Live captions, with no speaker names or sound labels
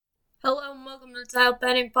welcome to the Tile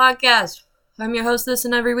Painting Podcast. I'm your host this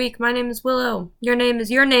and every week. My name is Willow. Your name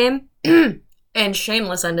is your name. And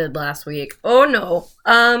Shameless ended last week. Oh no.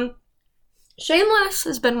 Shameless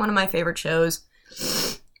has been one of my favorite shows.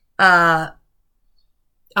 I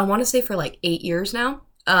want to say for like 8 years now.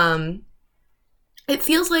 It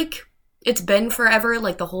feels like it's been forever,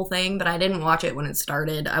 like the whole thing, but I didn't watch it when it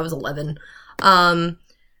started. I was 11.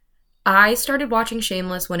 I started watching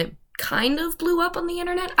Shameless when it kind of blew up on the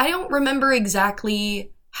internet. I don't remember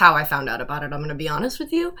exactly how I found out about it, I'm going to be honest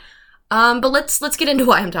with you. But let's get into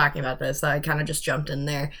why I'm talking about this. I kind of just jumped in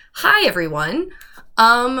there. Hi, everyone.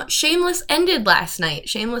 Shameless ended last night.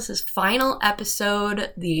 Shameless's final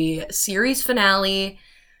episode, the series finale,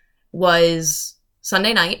 was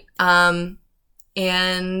Sunday night.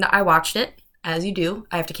 And I watched it, as you do.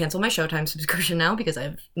 I have to cancel my Showtime subscription now because I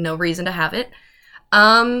have no reason to have it.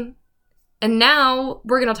 And now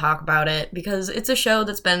we're going to talk about it because it's a show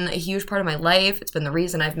that's been a huge part of my life. It's been the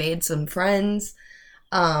reason I've made some friends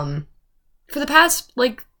for the past,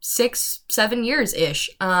 6-7 years-ish,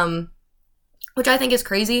 which I think is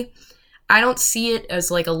crazy. I don't see it as,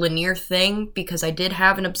 a linear thing because I did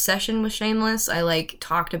have an obsession with Shameless. I,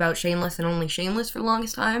 talked about Shameless and only Shameless for the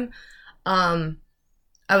longest time. I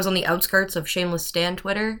was on the outskirts of Shameless Stan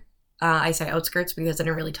Twitter. I say outskirts because I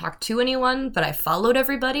didn't really talk to anyone, but I followed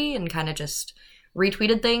everybody and kind of just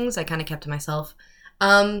retweeted things. I kind of kept to myself.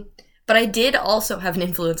 But I did also have an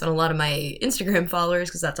influence on a lot of my Instagram followers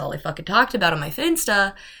because that's all I fucking talked about on my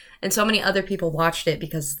Finsta. And so many other people watched it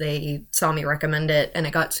because they saw me recommend it, and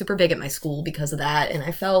it got super big at my school because of that. And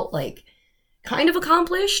I felt kind of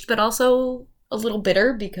accomplished, but also a little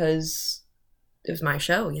bitter because it was my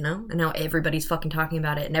show, and now everybody's fucking talking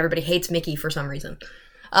about it and everybody hates Mickey for some reason.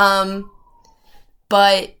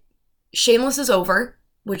 But Shameless is over,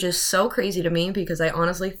 which is so crazy to me because I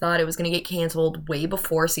honestly thought it was going to get canceled way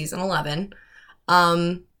before season 11.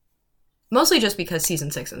 Mostly just because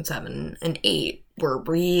season 6 and 7 and 8 were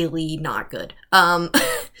really not good.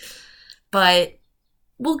 But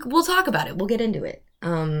we'll talk about it. We'll get into it.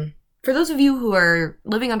 For those of you who are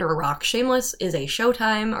living under a rock, Shameless is a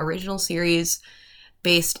Showtime original series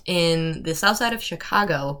based in the south side of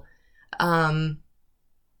Chicago.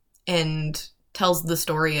 And tells the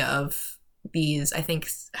story of these, I think,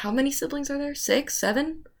 how many siblings are there? 6,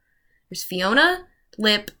 7? There's Fiona,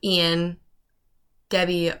 Lip, Ian,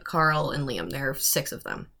 Debbie, Carl, and Liam. There are 6 of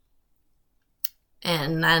them.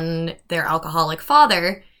 And then their alcoholic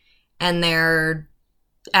father and their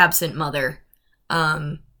absent mother.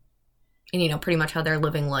 And, pretty much how they're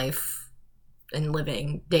living life and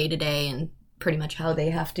living day to day and pretty much how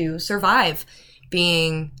they have to survive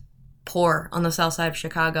being poor on the south side of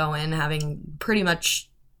Chicago and having pretty much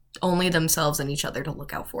only themselves and each other to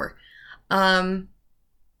look out for. I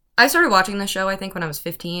started watching the show, I think, when I was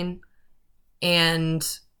 15,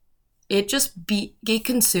 and it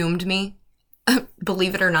consumed me,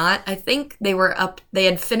 believe it or not. I think they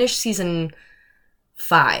had finished season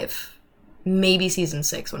 5, maybe season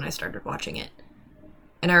 6 when I started watching it.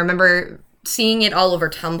 And I remember seeing it all over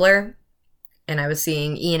Tumblr. And I was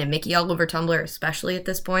seeing Ian and Mickey all over Tumblr, especially at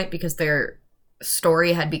this point, because their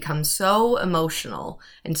story had become so emotional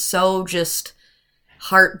and so just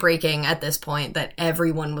heartbreaking at this point that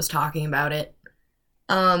everyone was talking about it.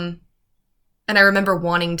 And I remember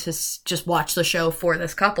wanting to just watch the show for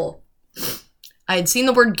this couple. I had seen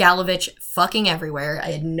the word Galovich fucking everywhere.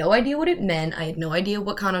 I had no idea what it meant. I had no idea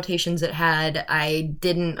what connotations it had. I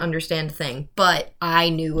didn't understand a thing. But I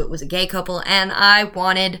knew it was a gay couple, and I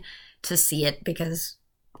wanted to see it because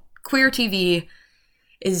queer TV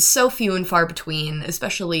is so few and far between,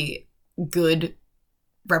 especially good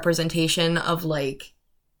representation of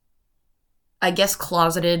I guess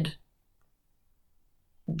closeted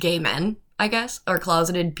gay men, or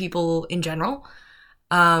closeted people in general,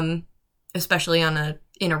 especially in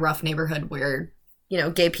a rough neighborhood where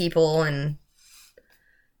gay people and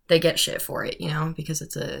they get shit for it, because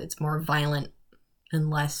it's more violent and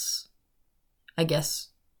less, I guess,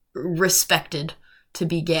 respected to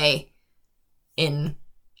be gay in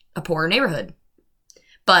a poor neighborhood.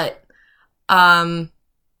 But the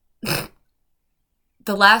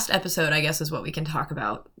last episode, I guess, is what we can talk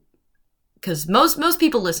about, because most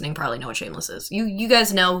people listening probably know what Shameless is. You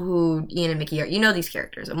guys know who Ian and Mickey are. You know these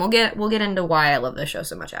characters, and we'll get into why I love this show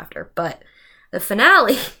so much after. But the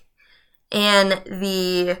finale and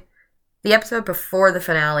the episode before the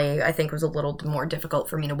finale, I think, was a little more difficult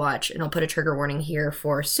for me to watch, and I'll put a trigger warning here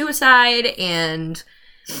for suicide and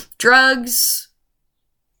drugs.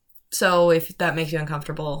 So if that makes you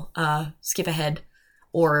uncomfortable, skip ahead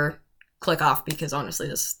or click off, because honestly,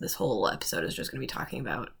 this whole episode is just going to be talking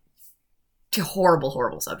about horrible,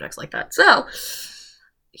 horrible subjects like that. So,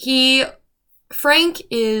 Frank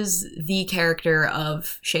is the character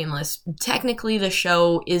of Shameless. Technically, the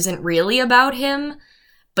show isn't really about him,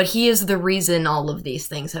 but he is the reason all of these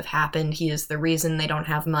things have happened. He is the reason they don't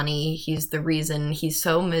have money. He's the reason he's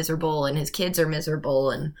so miserable and his kids are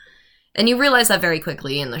miserable. And you realize that very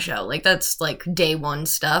quickly in the show. Like, that's, like, day one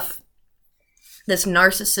stuff. This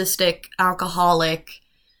narcissistic, alcoholic,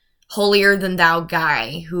 holier-than-thou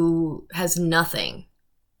guy who has nothing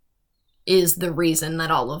is the reason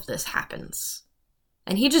that all of this happens.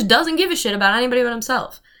 And he just doesn't give a shit about anybody but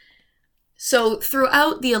himself. So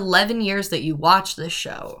throughout the 11 years that you watch this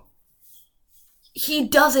show, he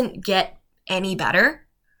doesn't get any better.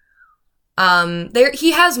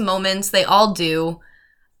 He has moments, they all do,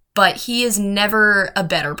 but he is never a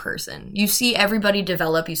better person. You see everybody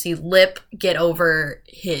develop. You see Lip get over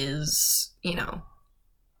his,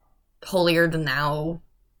 holier-than-thou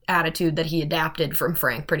attitude that he adapted from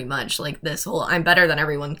Frank, pretty much. Like, this whole I'm better than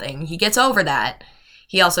everyone thing. He gets over that.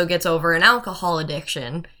 He also gets over an alcohol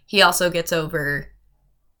addiction. He also gets over,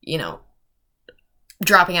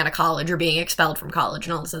 dropping out of college or being expelled from college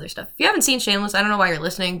and all this other stuff. If you haven't seen Shameless, I don't know why you're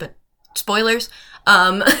listening, but spoilers.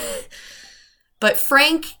 But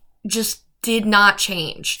Frank just did not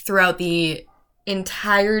change throughout the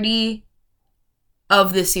entirety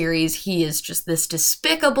of the series. He is just this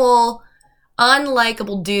despicable,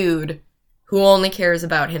 unlikable dude who only cares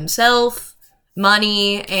about himself,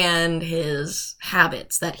 money, and his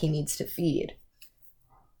habits that he needs to feed.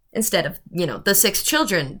 Instead of, the 6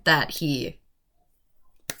 children that he,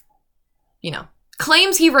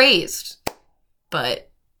 claims he raised, but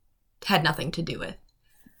had nothing to do with.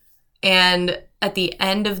 And at the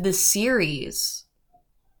end of the series,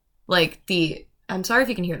 I'm sorry if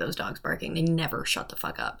you can hear those dogs barking. They never shut the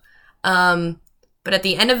fuck up. But at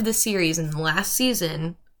the end of the series, in the last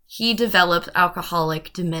season, he developed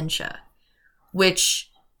alcoholic dementia,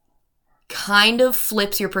 which kind of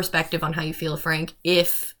flips your perspective on how you feel, Frank,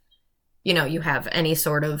 if, you have any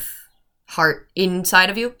sort of heart inside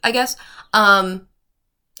of you, I guess. I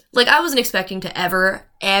wasn't expecting to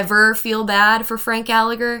ever feel bad for Frank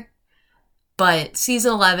Gallagher, but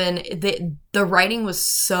season 11, the writing was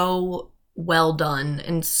so well done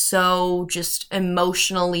and so just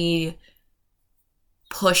emotionally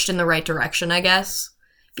pushed in the right direction, I guess.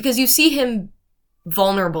 Because you see him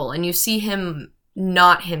vulnerable and you see him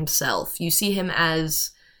not himself. You see him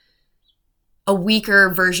as a weaker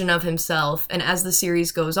version of himself. And as the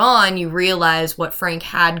series goes on, you realize what Frank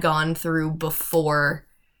had gone through before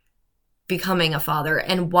becoming a father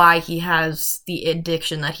and why he has the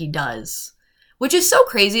addiction that he does. Which is so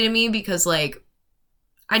crazy to me because,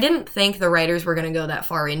 I didn't think the writers were going to go that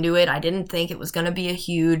far into it. I didn't think it was going to be a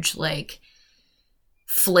huge,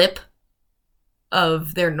 flip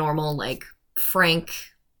of their normal, Frank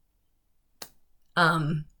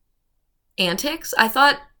antics. I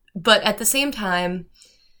thought, but at the same time,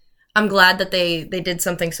 I'm glad that they did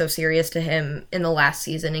something so serious to him in the last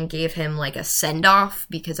season and gave him, a send-off,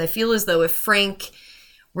 because I feel as though if Frank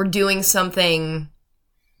were doing something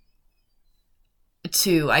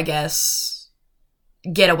to, I guess,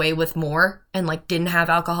 get away with more and, didn't have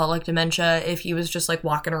alcoholic dementia, if he was just,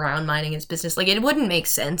 walking around minding his business, it wouldn't make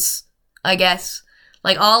sense, I guess.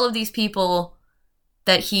 All of these people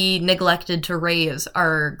that he neglected to raise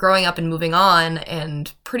are growing up and moving on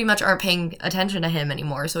and pretty much aren't paying attention to him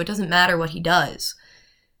anymore, so it doesn't matter what he does.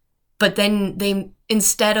 But then they,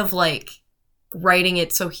 instead of, writing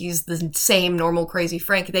it so he's the same normal crazy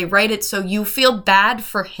Frank, they write it so you feel bad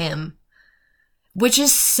for him, which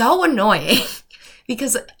is so annoying.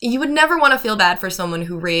 Because you would never want to feel bad for someone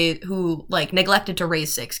who neglected to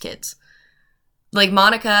raise 6 kids.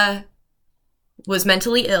 Monica was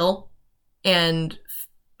mentally ill and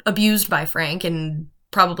abused by Frank and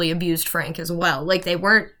probably abused Frank as well. They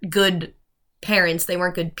weren't good parents. They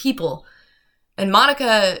weren't good people. And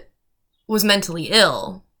Monica was mentally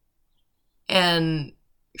ill. And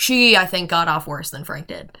she, I think, got off worse than Frank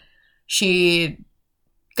did. She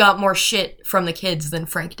got more shit from the kids than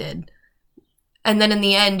Frank did. And then in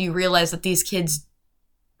the end, you realize that these kids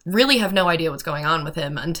really have no idea what's going on with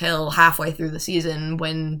him until halfway through the season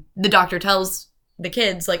when the doctor tells the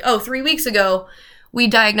kids, 3 weeks ago, we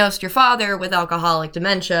diagnosed your father with alcoholic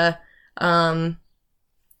dementia.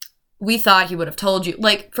 We thought he would have told you.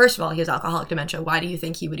 First of all, he has alcoholic dementia. Why do you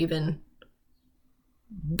think he would even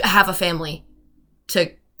have a family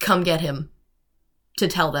to come get him to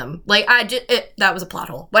tell them? That was a plot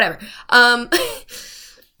hole. Whatever.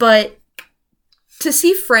 But to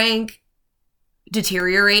see Frank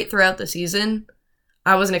deteriorate throughout the season,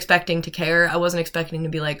 I wasn't expecting to care. I wasn't expecting to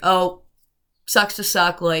be sucks to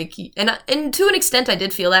suck, like, and to an extent I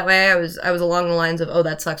did feel that way. I was along the lines of, oh,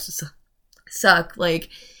 that sucks to suck. Like,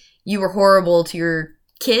 you were horrible to your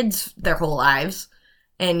kids their whole lives,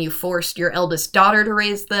 and you forced your eldest daughter to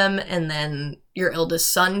raise them, and then your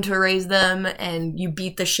eldest son to raise them, and you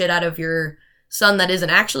beat the shit out of your son that isn't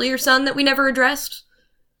actually your son that we never addressed.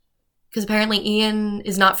 Because apparently Ian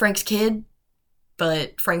is not Frank's kid,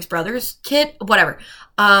 but Frank's brother's kid. Whatever.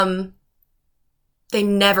 They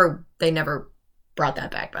never brought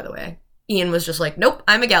that back, by the way. Ian was just like, nope,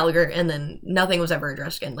 I'm a Gallagher, and then nothing was ever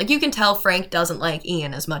addressed again. Like, you can tell Frank doesn't like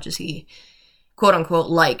Ian as much as he, quote-unquote,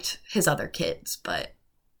 liked his other kids, but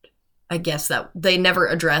I guess that they never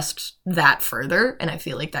addressed that further, and I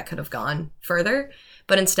feel like that could have gone further.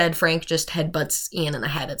 But instead, Frank just headbutts Ian in the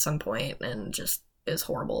head at some point, and just is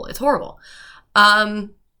horrible. It's horrible.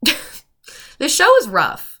 This show is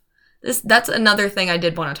rough. That's another thing I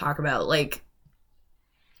did want to talk about. Like,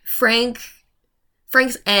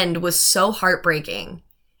 Frank's end was so heartbreaking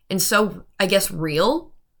and so, I guess,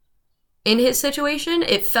 real in his situation.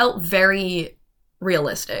 It felt very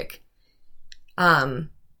realistic.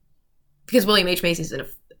 Because William H. Macy's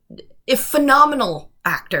a phenomenal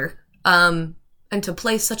actor. And to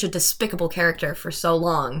play such a despicable character for so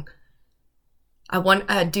long,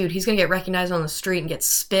 dude, he's gonna get recognized on the street and get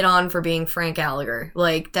spit on for being Frank Gallagher.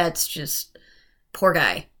 Like, that's just, poor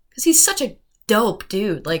guy. Because he's such a dope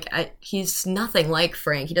dude. Like, he's nothing like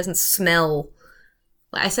Frank. He doesn't smell,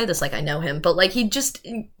 I say this like I know him, but like, he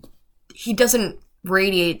doesn't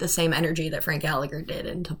radiate the same energy that Frank Gallagher did,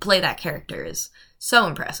 and to play that character is so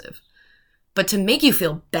impressive. But to make you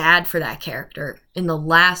feel bad for that character in the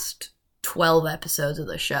last 12 episodes of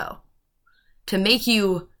the show, to make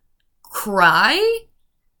you cry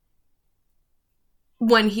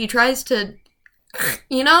when he tries to,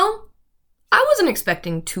 I wasn't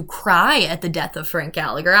expecting to cry at the death of Frank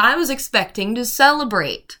Gallagher. I was expecting to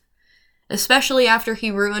celebrate, especially after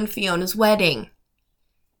he ruined Fiona's wedding.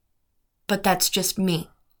 But that's just me.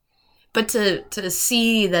 But to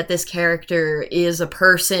see that this character is a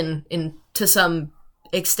person to some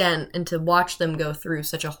extent, and to watch them go through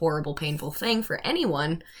such a horrible, painful thing for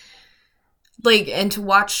anyone, like, and to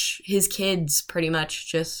watch his kids pretty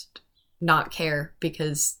much just not care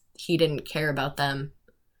because he didn't care about them.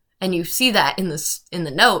 And you see that in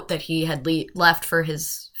the note that he had left for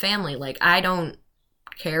his family. Like, I don't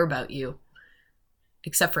care about you.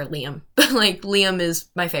 Except for Liam. Like, Liam is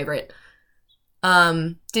my favorite.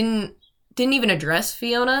 Didn't even address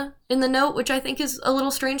Fiona in the note, which I think is a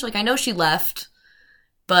little strange. Like, I know she left,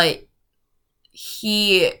 but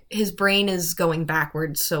his brain is going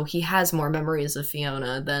backwards, so he has more memories of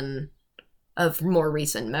Fiona than of more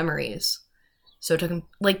recent memories. So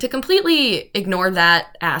to completely ignore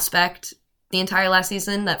that aspect the entire last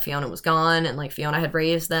season, that Fiona was gone and like Fiona had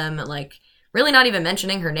raised them, and like really not even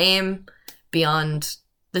mentioning her name beyond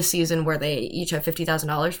the season where they each have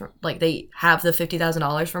 $50,000 from, like, they have the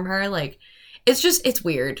 $50,000 from her. Like, it's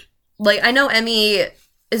weird. Like, I know Emmy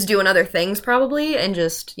is doing other things probably, and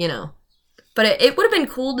just, but it would have been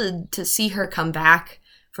cool to see her come back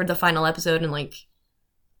for the final episode and like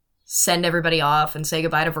send everybody off and say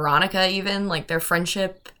goodbye to Veronica, even like their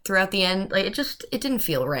friendship throughout the end. Like, it didn't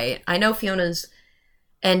feel right. I know Fiona's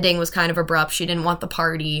ending was kind of abrupt. She didn't want the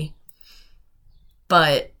party,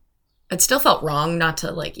 but it still felt wrong not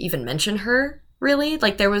to like even mention her, really.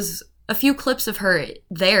 Like, there was a few clips of her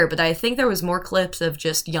there, but I think there was more clips of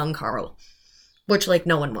just young Carl, which like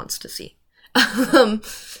no one wants to see.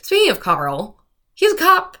 Speaking of Carl, he's a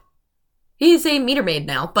cop. He's a meter maid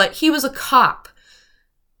now, but he was a cop.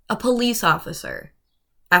 A police officer,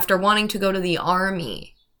 after wanting to go to the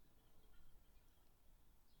army.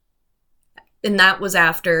 And that was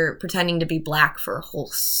after pretending to be black for a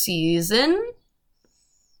whole season.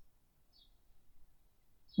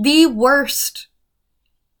 The worst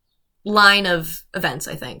line of events,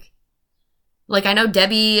 I think. Like, I know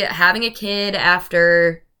Debbie having a kid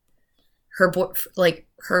after her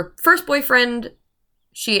her first boyfriend,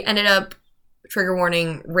 she ended up, trigger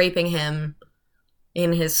warning, raping him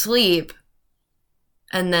in his sleep,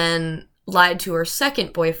 and then lied to her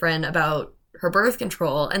second boyfriend about her birth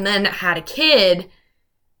control, and then had a kid.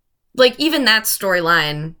 Like, even that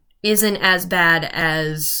storyline isn't as bad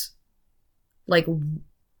as, like,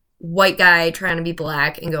 white guy trying to be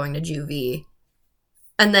black and going to juvie.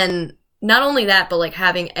 And then, not only that, but, like,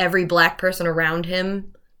 having every black person around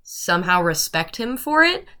him somehow respect him for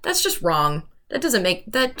it. That's just wrong.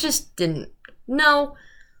 That just didn't, no.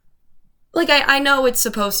 Like, I know it's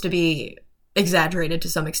supposed to be exaggerated to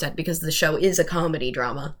some extent because the show is a comedy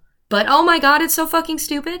drama. But, oh my god, it's so fucking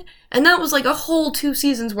stupid. And that was like a whole 2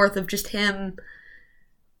 seasons worth of just him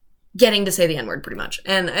getting to say the N-word pretty much.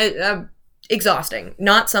 And exhausting.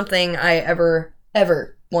 Not something I ever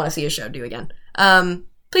want to see a show do again.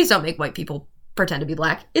 Please don't make white people pretend to be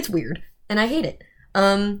black. It's weird, and I hate it.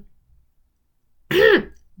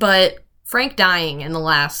 But Frank dying in the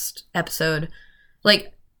last episode,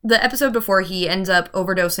 like, the episode before he ends up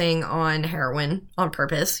overdosing on heroin on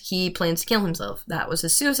purpose, he plans to kill himself. That was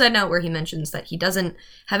his suicide note, where he mentions that he doesn't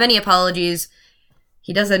have any apologies.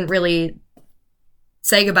 He doesn't really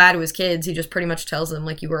say goodbye to his kids. He just pretty much tells them,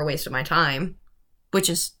 like, you were a waste of my time. Which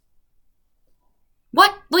is...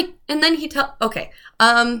 What? Like, and then okay.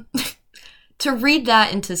 To read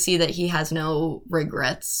that and to see that he has no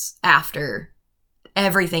regrets after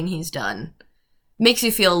everything he's done makes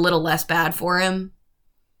you feel a little less bad for him.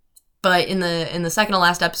 But in the second to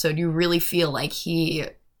last episode, you really feel like he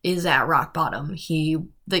is at rock bottom. He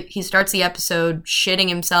starts the episode shitting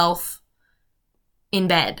himself in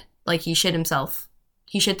bed. Like, he shit himself.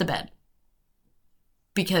 He shit the bed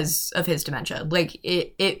because of his dementia. Like,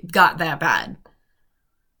 it got that bad.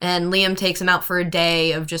 And Liam takes him out for a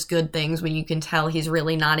day of just good things when you can tell he's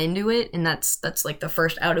really not into it. And that's like the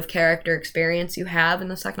first out of character experience you have in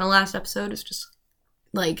the second to last episode. It's just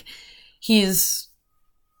like, he's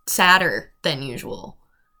sadder than usual.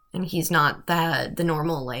 And he's not the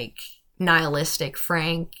normal, like, nihilistic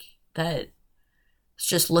Frank that is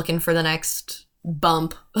just looking for the next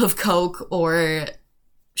bump of coke or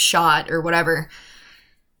shot or whatever.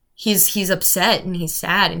 He's upset and he's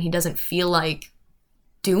sad and he doesn't feel like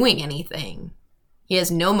doing anything. He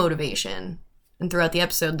has no motivation. And throughout the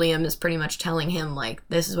episode, Liam is pretty much telling him, like,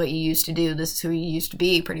 this is what you used to do, this is who you used to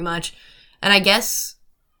be, pretty much. And I guess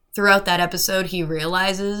throughout that episode, he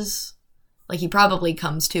realizes, like, he probably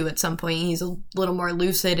comes to at some point, he's a little more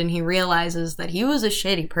lucid, and he realizes that he was a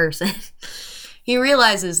shitty person. He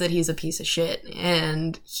realizes that he's a piece of shit,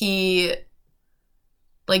 and he,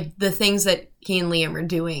 like, the things that he and Liam are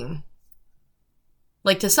doing,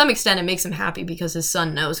 like, to some extent, it makes him happy because his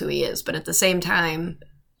son knows who he is, but at the same time,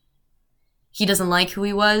 he doesn't like who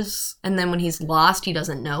he was, and then when he's lost, he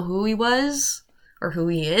doesn't know who he was, or who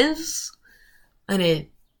he is, and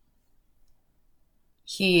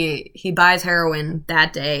he buys heroin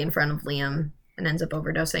that day in front of Liam, and ends up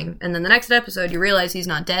overdosing, and then the next episode, you realize he's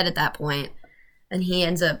not dead at that point, and he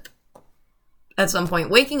ends up, at some point,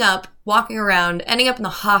 waking up, walking around, ending up in the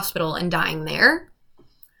hospital, and dying there,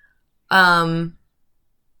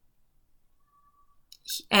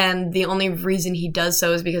 and the only reason he does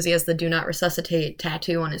so is because he has the "Do Not Resuscitate"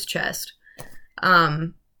 tattoo on his chest.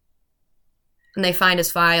 And they find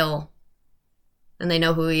his file, and they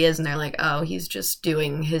know who he is, and they're like, oh, he's just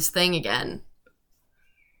doing his thing again.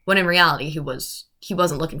 When in reality, he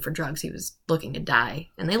wasn't looking for drugs, he was looking to die,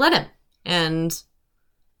 and they let him. And,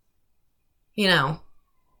 you know,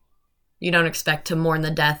 you don't expect to mourn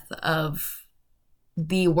the death of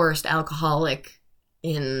the worst alcoholic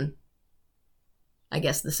in, I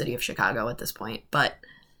guess, the city of Chicago at this point, but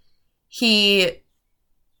he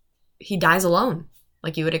dies alone.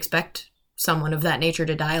 Like, you would expect someone of that nature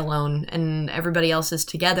to die alone, and everybody else is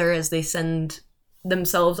together as they send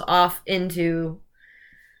themselves off into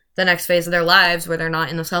the next phase of their lives where they're not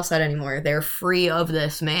in the cell set anymore. They're free of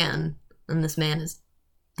this man, and this man is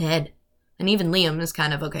dead. And even Liam is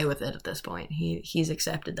kind of okay with it at this point. He's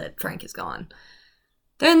accepted that Frank is gone.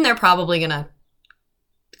 Then they're probably gonna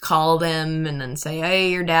call them and then say,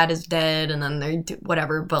 hey, your dad is dead, and then they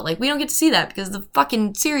whatever, but, like, we don't get to see that because the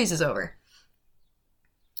fucking series is over.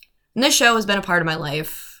 And this show has been a part of my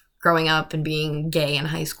life, growing up and being gay in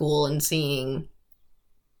high school and seeing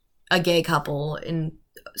a gay couple in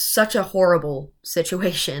such a horrible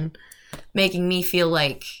situation, making me feel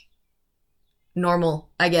like normal,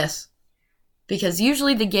 I guess. Because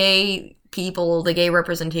usually the gay people, the gay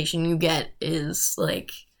representation you get is,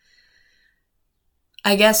 like,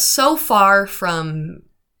 I guess, so far from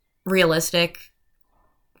realistic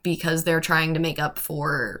because they're trying to make up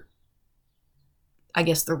for, I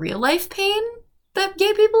guess, the real life pain that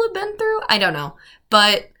gay people have been through. I don't know.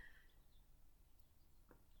 But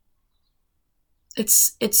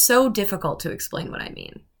it's so difficult to explain what I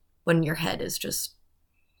mean when your head is just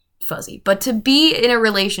fuzzy. But to be in a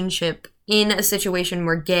relationship, in a situation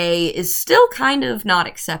where gay is still kind of not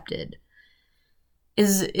accepted,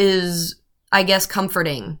 is I guess,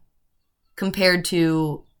 comforting compared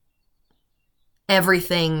to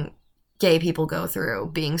everything gay people go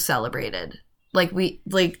through being celebrated.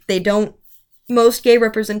 Most gay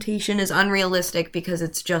representation is unrealistic because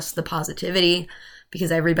it's just the positivity,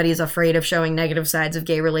 because everybody is afraid of showing negative sides of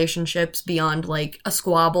gay relationships beyond, like, a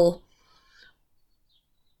squabble.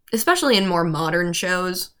 Especially in more modern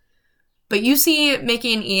shows. But you see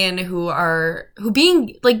Mickey and Ian who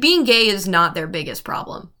being gay is not their biggest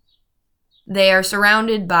problem. They are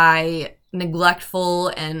surrounded by neglectful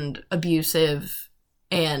and abusive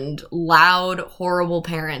and loud, horrible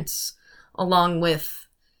parents, along with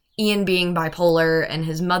Ian being bipolar and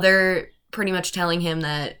his mother pretty much telling him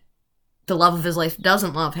that the love of his life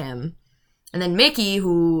doesn't love him. And then Mickey,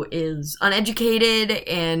 who is uneducated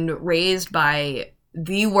and raised by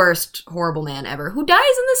the worst horrible man ever, who dies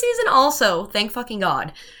in the season also, thank fucking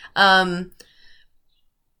God. And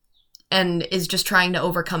is just trying to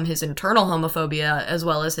overcome his internal homophobia as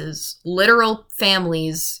well as his literal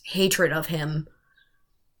family's hatred of him,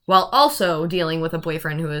 while also dealing with a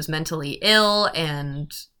boyfriend who is mentally ill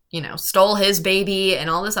and, stole his baby and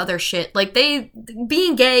all this other shit. Like,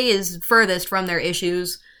 being gay is furthest from their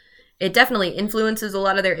issues. It definitely influences a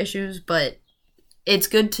lot of their issues, but it's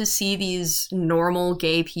good to see these normal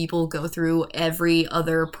gay people go through every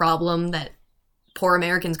other problem that poor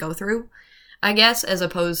Americans go through, I guess, as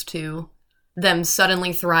opposed to them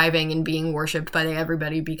suddenly thriving and being worshipped by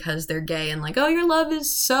everybody because they're gay and like, oh, your love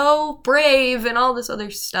is so brave and all this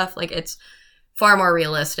other stuff. Like, it's far more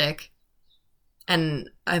realistic. And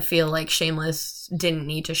I feel like Shameless didn't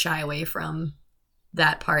need to shy away from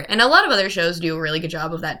that part. And a lot of other shows do a really good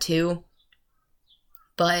job of that too.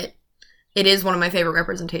 But it is one of my favorite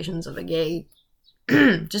representations of a gay,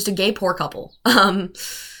 just a gay poor couple. Ian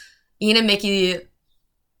and Mickey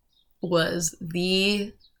was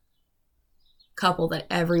the couple that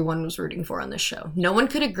everyone was rooting for on this show. No one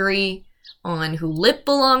could agree on who Lip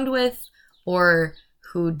belonged with, or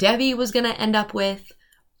who Debbie was going to end up with,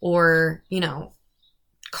 or,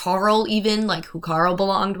 Carl even, like who Carl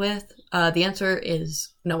belonged with. The answer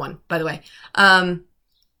is no one, by the way.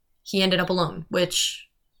 He ended up alone, which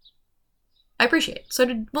I appreciate.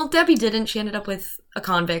 Debbie didn't. She ended up with a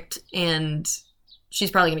convict, and she's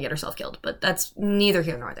probably going to get herself killed, but that's neither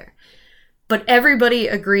here nor there. But everybody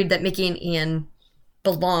agreed that Mickey and Ian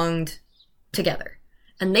belonged together.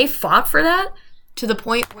 And they fought for that to the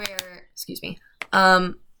point where,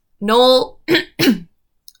 Noel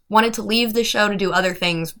wanted to leave the show to do other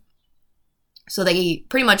things. So they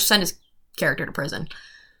pretty much sent his character to prison.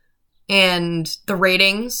 And the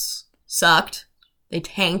ratings sucked. They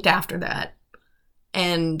tanked after that.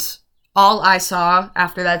 And all I saw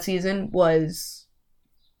after that season was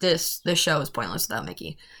this show is pointless without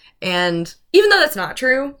Mickey. And even though that's not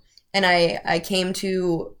true, and I came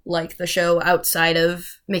to like the show outside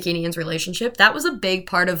of Mickey and Ian's relationship, that was a big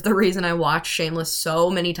part of the reason I watched Shameless so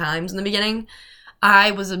many times in the beginning.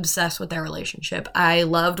 I was obsessed with their relationship. I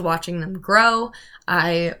loved watching them grow.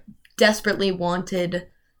 I desperately wanted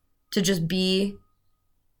to just be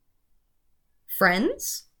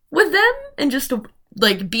friends with them and just to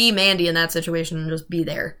like be Mandy in that situation and just be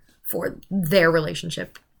there for their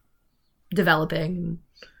relationship developing.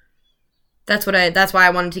 That's why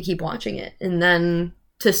I wanted to keep watching it. And then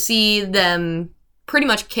to see them pretty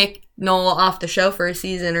much kick Noel off the show for a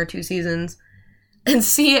season or 2 seasons and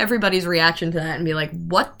see everybody's reaction to that and be like,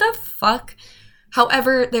 what the fuck?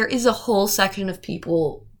 However, there is a whole section of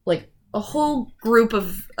people, like a whole group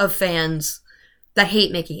of fans that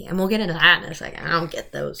hate Mickey. And we'll get into that in a second. I don't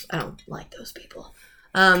get those. I don't like those people.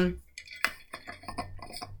 But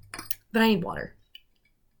I need water.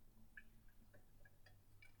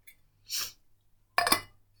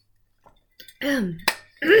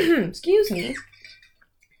 Excuse me.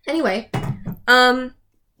 Anyway,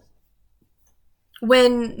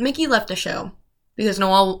 when Mickey left the show, because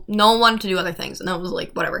no one wanted to do other things, and that was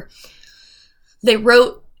like, whatever, they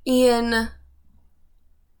wrote in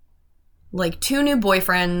like 2 new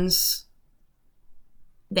boyfriends.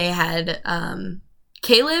 They had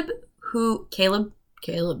Caleb, I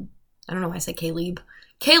don't know why I said Caleb,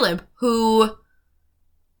 who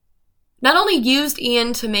not only used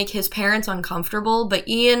Ian to make his parents uncomfortable, but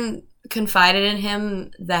Ian confided in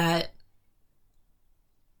him that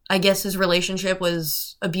I guess his relationship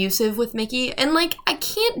was abusive with Mickey. And like, I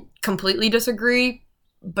can't completely disagree,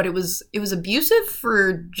 but it was abusive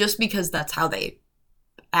for just because that's how they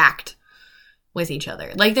act with each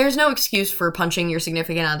other. Like, there's no excuse for punching your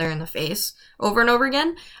significant other in the face over and over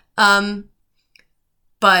again.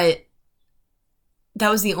 But that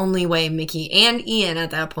was the only way Mickey and Ian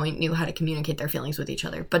at that point knew how to communicate their feelings with each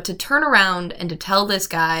other. But to turn around and to tell this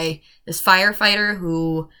guy, this firefighter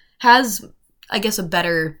who has, I guess, a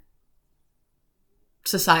better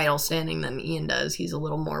societal standing than Ian does, he's a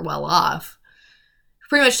little more well off,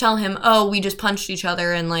 pretty much tell him, oh, we just punched each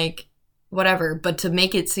other and like, whatever. But to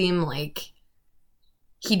make it seem like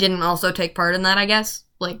he didn't also take part in that, I guess.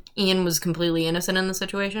 Like, Ian was completely innocent in the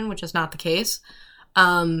situation, which is not the case.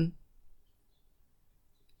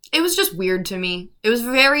 it was just weird to me. It was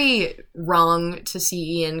very wrong to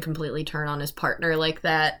see Ian completely turn on his partner like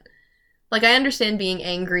that. Like, I understand being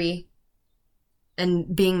angry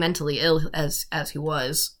and being mentally ill as he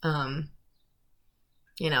was,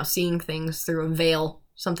 you know, seeing things through a veil,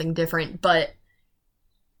 something different, but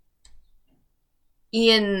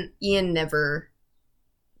Ian never,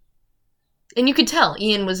 and you could tell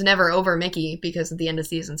Ian was never over Mickey, because at the end of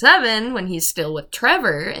season 7, when he's still with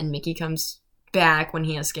Trevor and Mickey comes back when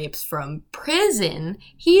he escapes from prison,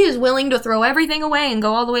 he is willing to throw everything away and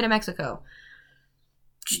go all the way to Mexico.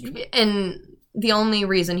 And the only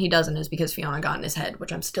reason he doesn't is because Fiona got in his head,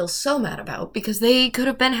 which I'm still so mad about, because they could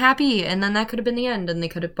have been happy and then that could have been the end and they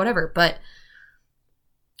could have whatever, but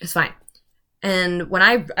it's fine. And when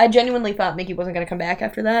I genuinely thought Mickey wasn't going to come back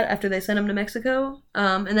after that, after they sent him to Mexico.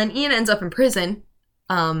 And then Ian ends up in prison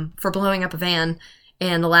for blowing up a van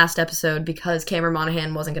in the last episode because Cameron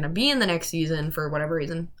Monaghan wasn't going to be in the next season for whatever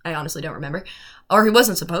reason. I honestly don't remember. Or he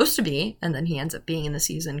wasn't supposed to be, and then he ends up being in the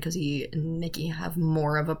season because he and Mickey have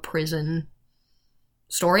more of a prison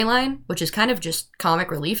storyline, which is kind of just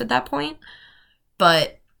comic relief at that point.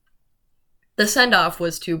 But the send-off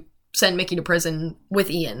was to send Mickey to prison with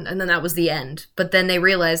Ian, and then that was the end. But then they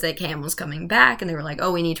realized that Cam was coming back, and they were like,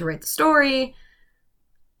 oh, we need to write the story.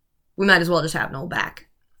 We might as well just have Noel back.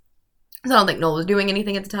 So I don't think Noel was doing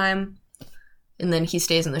anything at the time. And then he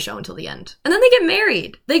stays in the show until the end. And then they get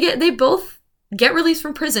married. They both get released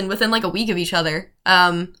from prison within like a week of each other,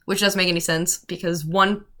 which doesn't make any sense because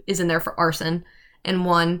one is in there for arson and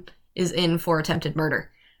one is in for attempted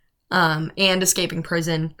murder, and escaping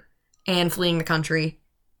prison and fleeing the country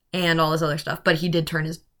and all this other stuff. But he did turn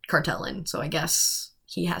his cartel in, so I guess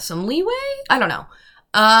he has some leeway? I don't know.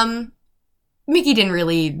 Mickey didn't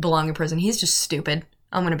really belong in prison. He's just stupid.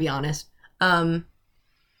 I'm gonna be honest.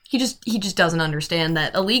 He just doesn't understand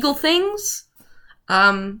that illegal things,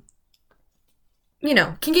 you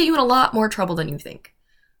know, can get you in a lot more trouble than you think.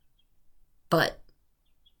 But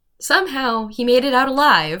somehow he made it out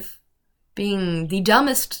alive, being the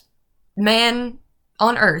dumbest man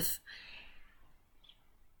on Earth.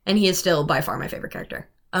 And he is still by far my favorite character.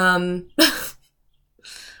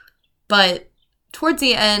 But towards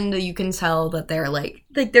the end, you can tell that they're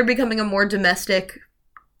they're becoming a more domestic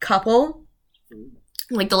couple.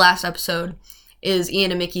 Like the last episode is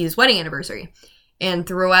Ian and Mickey's wedding anniversary. And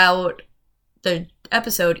throughout the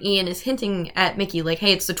episode, Ian is hinting at Mickey like,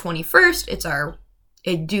 hey, it's the 21st.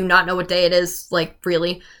 I do not know what day it is. Like,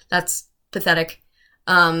 really? That's pathetic.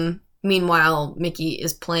 Meanwhile, Mickey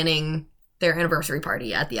is planning their anniversary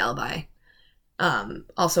party at the Alibi.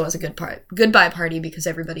 Also as a goodbye party because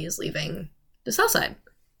everybody is leaving the South Side.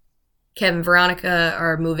 Kev and Veronica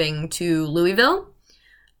are moving to Louisville.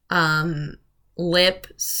 Lip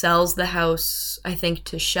sells the house, I think,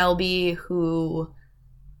 to Shelby, who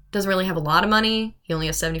doesn't really have a lot of money. He only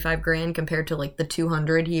has $75,000 compared to like the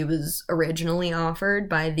 $200 he was originally offered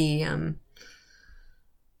by the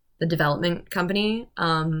development company.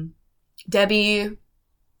 Debbie,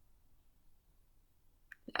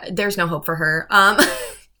 there's no hope for her. I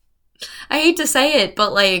hate to say it,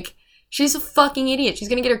 but like, she's a fucking idiot. She's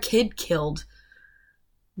gonna get her kid killed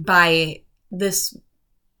by this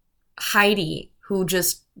Heidi, who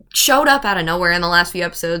just showed up out of nowhere in the last few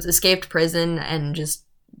episodes, escaped prison, and just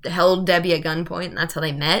held Debbie at gunpoint, and that's how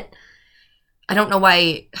they met. I don't know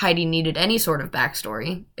why Heidi needed any sort of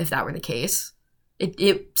backstory, if that were the case.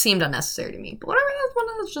 It seemed unnecessary to me. But whatever,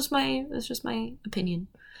 that's just my opinion.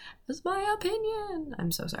 That's my opinion.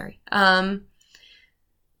 I'm so sorry.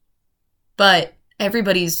 But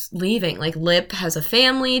everybody's leaving. Like, Lip has a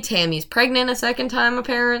family. Tammy's pregnant a second time,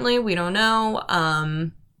 apparently. We don't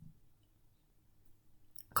know.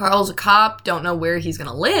 Carl's a cop. Don't know where he's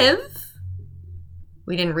gonna live.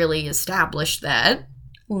 We didn't really establish that.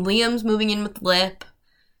 Liam's moving in with Lip,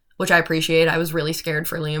 which I appreciate. I was really scared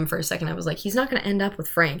for Liam for a second. I was like, he's not gonna end up with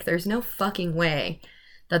Frank. There's no fucking way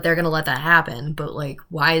that they're gonna let that happen. But like,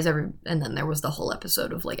 why is and then there was the whole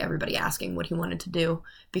episode of like everybody asking what he wanted to do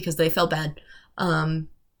because they felt bad.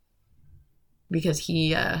 Because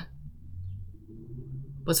he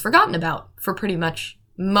was forgotten about for pretty much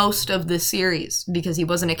most of this series because he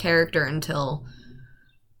wasn't a character until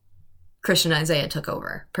Christian Isaiah took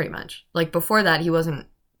over, pretty much. Like, before that, he wasn't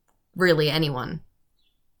really anyone.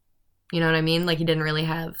 You know what I mean? Like, he didn't really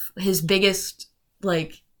have... His biggest,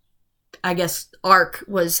 like, I guess, arc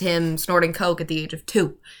was him snorting coke at the age of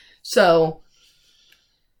 2. So,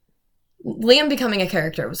 Liam becoming a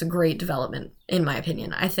character was a great development, in my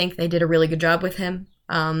opinion. I think they did a really good job with him.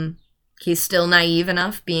 He's still naive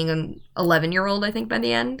enough, being an 11-year-old, I think, by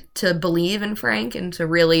the end, to believe in Frank and to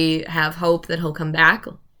really have hope that he'll come back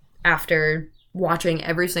after watching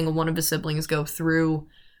every single one of his siblings go through,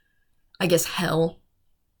 I guess, hell,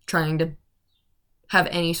 trying to have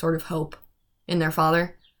any sort of hope in their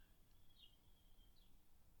father.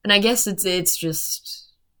 And I guess it's just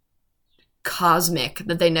cosmic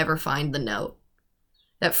that they never find the note.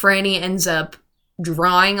 That Franny ends up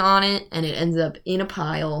drawing on it, and it ends up in a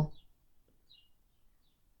pile.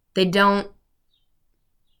 They don't...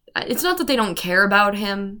 It's not that they don't care about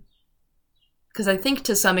him, because I think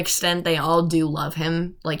to some extent they all do love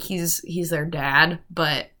him. Like, he's their dad,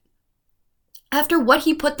 but after what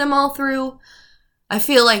he put them all through, I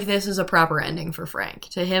feel like this is a proper ending for Frank.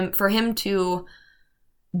 For him to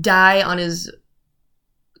die on his...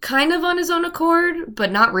 kind of on his own accord,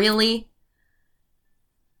 but not really.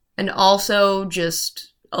 And also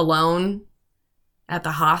just alone at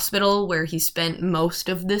the hospital where he spent most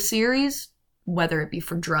of this series, whether it be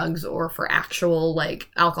for drugs or for actual, like,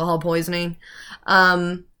 alcohol poisoning.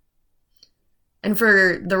 And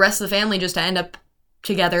for the rest of the family just to end up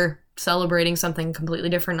together celebrating something completely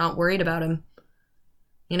different, not worried about him.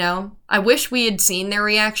 You know? I wish we had seen their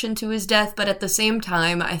reaction to his death, but at the same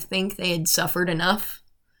time, I think they had suffered enough.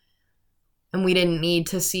 And we didn't need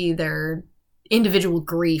to see their individual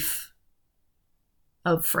grief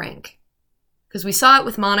of Frank. Because we saw it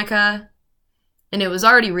with Monica, and it was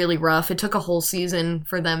already really rough. It took a whole season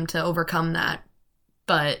for them to overcome that.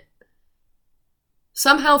 But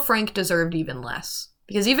somehow Frank deserved even less.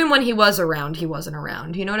 Because even when he was around, he wasn't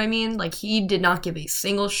around. You know what I mean? Like, he did not give a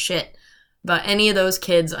single shit about any of those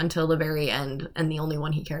kids until the very end. And the only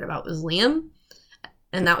one he cared about was Liam.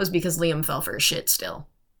 And that was because Liam fell for his shit still.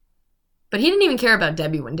 But he didn't even care about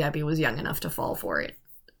Debbie when Debbie was young enough to fall for it.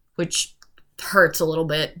 Which hurts a little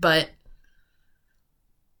bit, but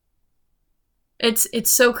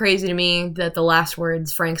it's so crazy to me that the last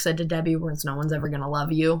words Frank said to Debbie was, "No one's ever gonna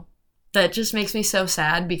love you." That just makes me so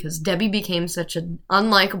sad because Debbie became such an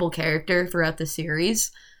unlikable character throughout the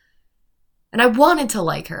series. And I wanted to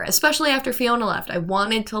like her, especially after Fiona left. I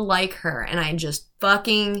wanted to like her, and I just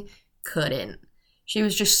fucking couldn't. She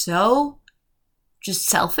was just so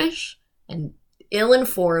selfish and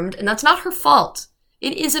ill-informed, and that's not her fault.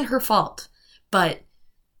 It isn't her fault. But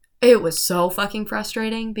it was so fucking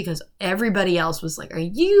frustrating because everybody else was like, are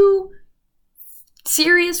you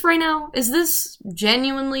serious right now? Is this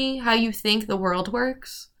genuinely how you think the world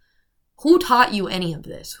works? Who taught you any of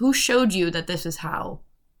this? Who showed you that this is how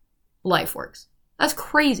life works? That's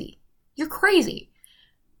crazy. You're crazy.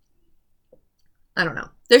 I don't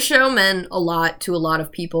know. This show meant a lot to a lot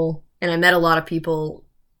of people, and I met a lot of people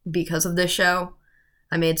because of this show.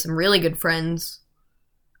 I made some really good friends.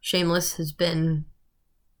 Shameless has been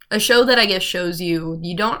a show that I guess shows you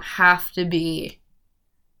don't have to be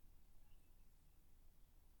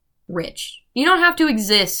rich. You don't have to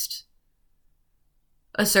exist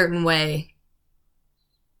a certain way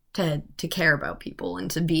to care about people and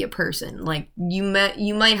to be a person. Like, you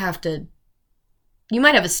might have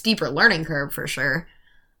a steeper learning curve for sure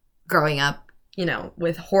growing up, you know,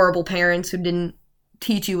 with horrible parents who didn't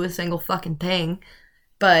teach you a single fucking thing,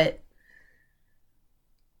 but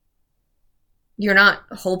you're not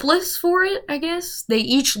hopeless for it, I guess. They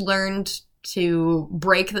each learned to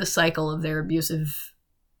break the cycle of their abusive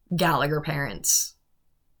Gallagher parents.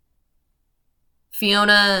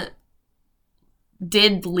 Fiona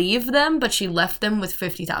did leave them, but she left them with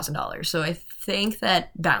 $50,000. So I think that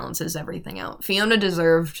balances everything out. Fiona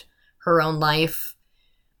deserved her own life.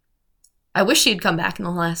 I wish she'd come back in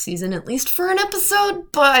the last season, at least for an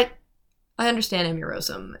episode, but I understand Amy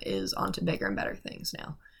Rossum is on to bigger and better things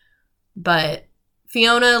now. But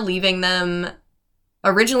Fiona leaving them,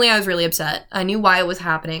 originally I was really upset. I knew why it was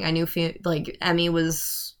happening. I knew, Emmy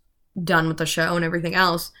was done with the show and everything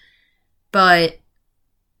else. But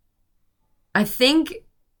I think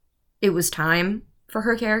it was time for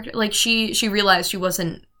her character. Like, she realized she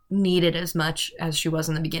wasn't needed as much as she was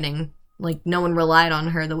in the beginning. Like, no one relied on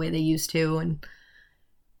her the way they used to, and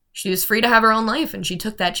she was free to have her own life, and she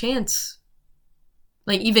took that chance.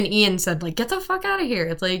 Like, even Ian said, like, get the fuck out of here.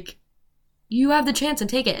 It's like, you have the chance and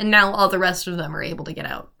take it. And now all the rest of them are able to get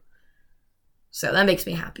out. So that makes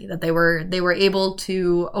me happy that they were able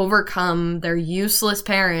to overcome their useless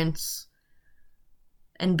parents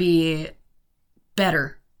and be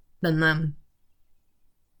better than them.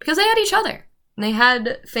 Because they had each other. And they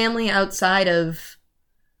had family outside of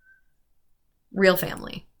real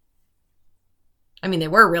family. I mean, they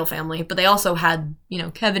were real family, but they also had,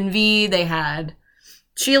 Kevin V, they had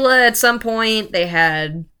Sheila at some point, they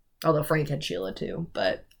had, although Frank had Sheila too,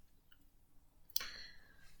 but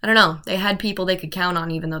I don't know, they had people they could count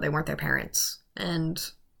on even though they weren't their parents, and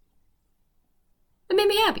it made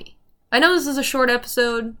me happy. I know this is a short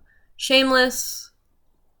episode. Shameless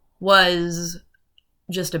was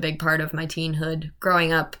just a big part of my teenhood.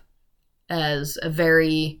 Growing up as a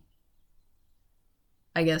very,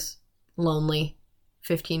 I guess, lonely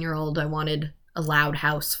 15-year-old, I wanted a loud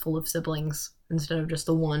house full of siblings instead of just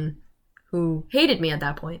the one who hated me at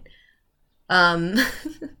that point.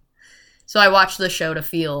 So I watched the show to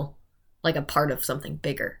feel like a part of something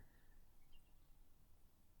bigger.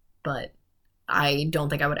 But I don't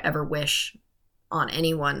think I would ever wish on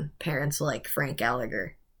anyone parents like Frank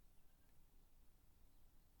Gallagher.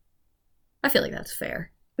 I feel like that's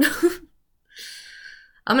fair.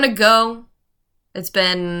 I'm gonna go. It's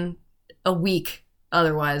been a week.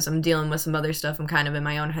 Otherwise, I'm dealing with some other stuff. I'm kind of in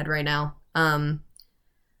my own head right now.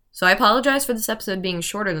 So I apologize for this episode being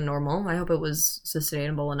shorter than normal. I hope it was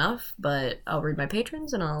sustainable enough, but I'll read my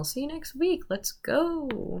patrons and I'll see you next week. Let's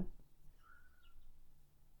go.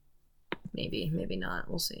 Maybe not.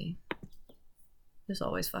 We'll see. This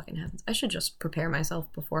always fucking happens. I should just prepare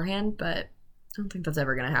myself beforehand, but I don't think that's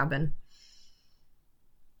ever gonna happen.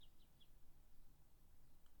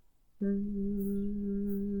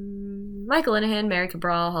 Michael Linehan, Mary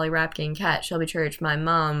Cabral, Holly Rapkin, Kat, Shelby Church, my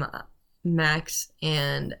mom, Max,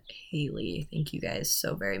 and Haley. Thank you guys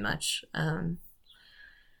so very much. I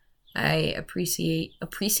appreciate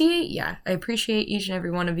each and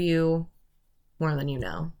every one of you more than you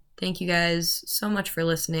know. Thank you guys so much for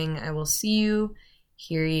listening. I will see you,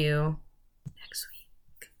 hear you